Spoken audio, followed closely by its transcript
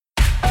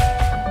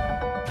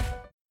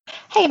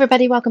Hey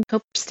everybody, welcome.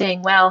 Hope you're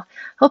staying well.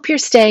 Hope you're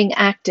staying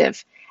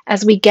active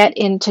as we get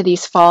into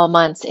these fall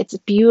months. It's a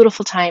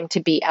beautiful time to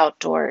be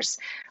outdoors,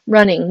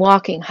 running,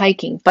 walking,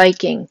 hiking,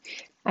 biking.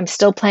 I'm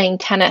still playing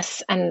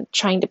tennis and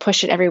trying to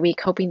push it every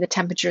week, hoping the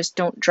temperatures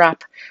don't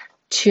drop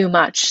too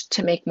much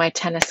to make my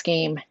tennis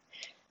game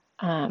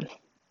um,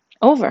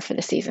 over for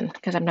the season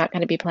because I'm not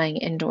going to be playing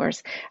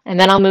indoors. And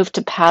then I'll move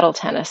to paddle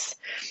tennis.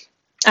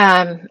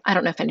 I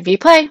don't know if any of you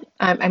play.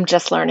 I'm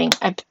just learning.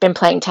 I've been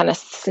playing tennis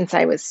since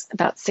I was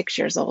about 6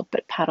 years old,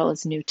 but paddle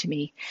is new to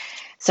me.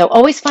 So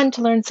always fun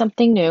to learn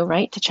something new,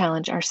 right? To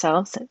challenge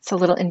ourselves. It's a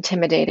little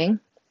intimidating.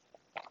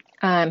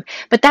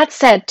 But that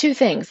said, two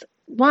things.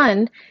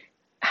 One,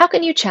 how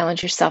can you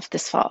challenge yourself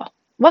this fall?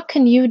 What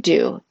can you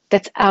do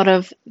that's out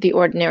of the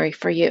ordinary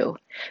for you?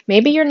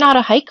 Maybe you're not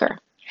a hiker.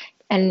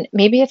 And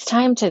maybe it's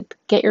time to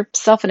get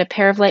yourself in a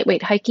pair of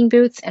lightweight hiking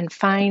boots and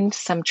find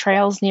some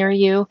trails near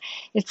you.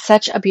 It's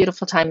such a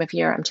beautiful time of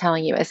year, I'm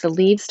telling you. As the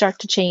leaves start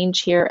to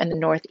change here in the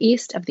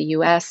northeast of the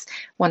US,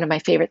 one of my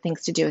favorite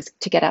things to do is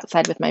to get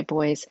outside with my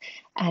boys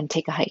and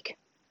take a hike.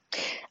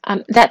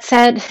 That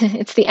said,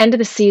 it's the end of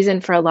the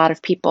season for a lot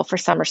of people for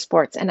summer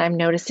sports, and I'm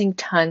noticing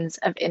tons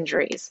of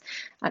injuries.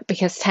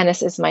 Because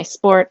tennis is my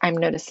sport, I'm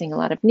noticing a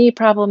lot of knee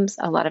problems,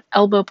 a lot of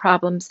elbow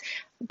problems,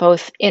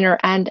 both inner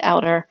and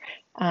outer.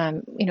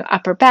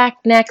 Upper back,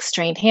 neck,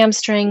 strained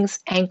hamstrings,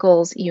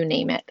 ankles, you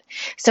name it.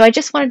 So I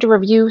just wanted to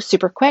review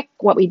super quick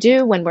what we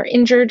do when we're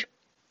injured.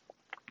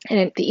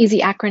 And the easy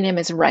acronym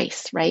is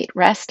RICE, right?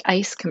 Rest,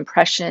 ice,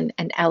 compression,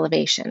 and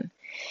elevation.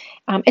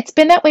 It's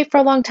been that way for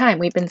a long time.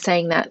 We've been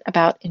saying that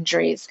about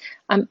injuries.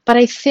 But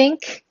I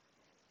think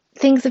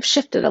things have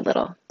shifted a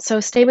little. So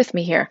stay with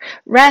me here.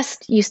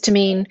 Rest used to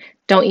mean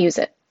don't use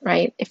it,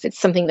 right? If it's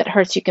something that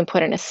hurts, you can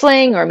put in a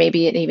sling, or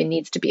maybe it even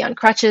needs to be on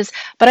crutches.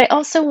 But I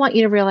also want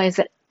you to realize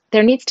that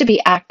there needs to be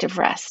active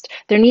rest.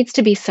 There needs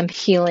to be some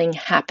healing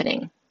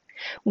happening.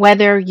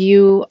 Whether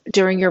you,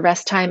 during your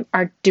rest time,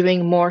 are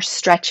doing more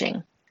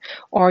stretching,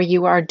 or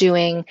you are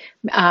doing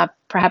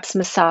perhaps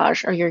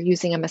massage, or you're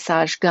using a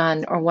massage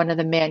gun or one of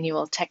the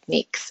manual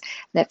techniques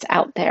that's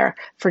out there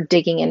for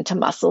digging into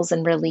muscles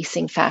and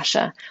releasing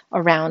fascia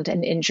around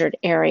an injured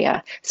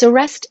area. So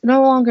rest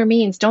no longer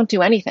means don't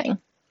do anything.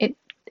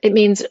 It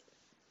means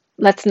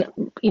let's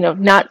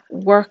not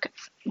work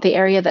the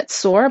area that's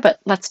sore, but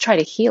let's try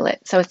to heal it.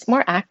 So it's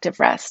more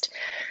active rest.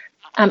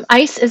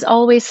 Ice is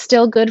always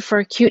still good for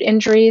acute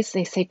injuries.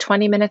 They say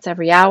 20 minutes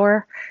every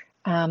hour.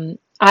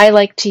 I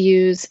like to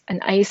use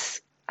an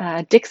ice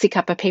Dixie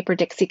cup, a paper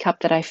Dixie cup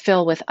that I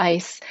fill with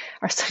ice,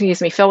 or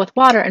excuse me, fill with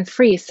water and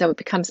freeze so it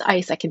becomes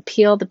ice. I can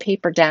peel the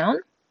paper down,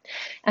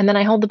 and then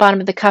I hold the bottom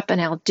of the cup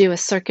and I'll do a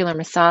circular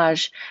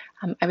massage.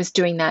 I was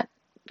doing that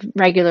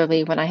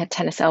regularly when I had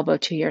tennis elbow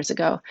 2 years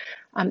ago.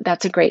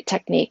 That's a great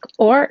technique.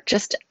 Or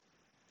just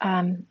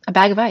a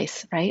bag of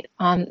ice, right,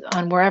 on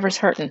wherever's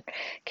hurting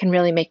can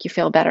really make you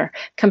feel better.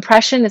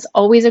 Compression is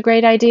always a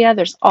great idea.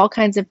 There's all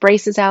kinds of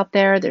braces out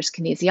there. There's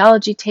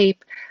kinesiology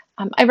tape.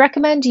 I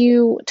recommend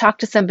you talk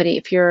to somebody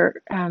if you're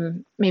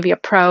maybe a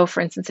pro,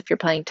 for instance, if you're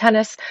playing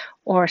tennis,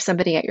 or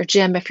somebody at your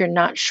gym if you're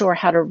not sure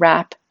how to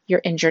wrap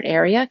your injured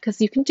area,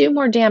 because you can do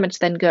more damage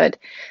than good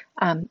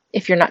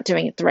if you're not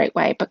doing it the right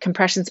way. But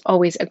compression is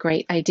always a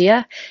great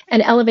idea.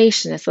 And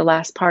elevation is the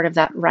last part of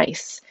that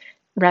RICE.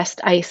 Rest,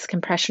 ice,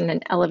 compression,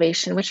 and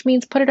elevation, which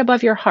means put it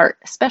above your heart,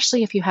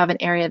 especially if you have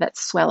an area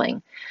that's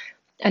swelling.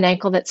 An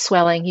ankle that's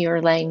swelling,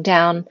 you're laying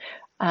down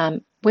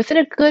within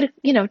a good,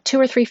 2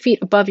 or 3 feet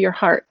above your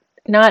heart,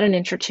 not an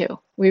inch or two.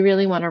 We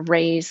really want to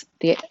raise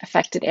the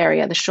affected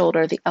area, the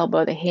shoulder, the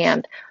elbow, the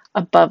hand,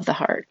 above the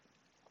heart.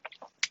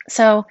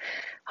 So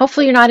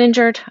hopefully you're not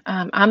injured.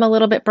 I'm a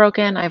little bit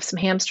broken. I have some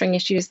hamstring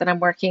issues that I'm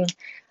working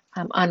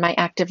on my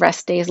active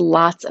rest days,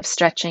 lots of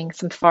stretching,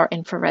 some far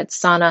infrared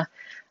sauna.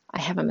 I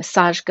have a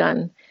massage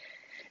gun,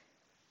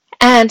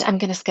 and I'm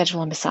going to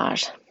schedule a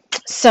massage.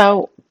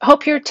 So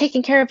hope you're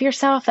taking care of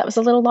yourself. That was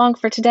a little long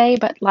for today,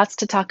 but lots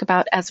to talk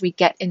about as we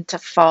get into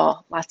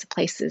fall. Lots of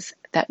places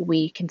that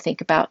we can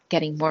think about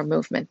getting more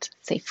movement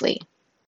safely.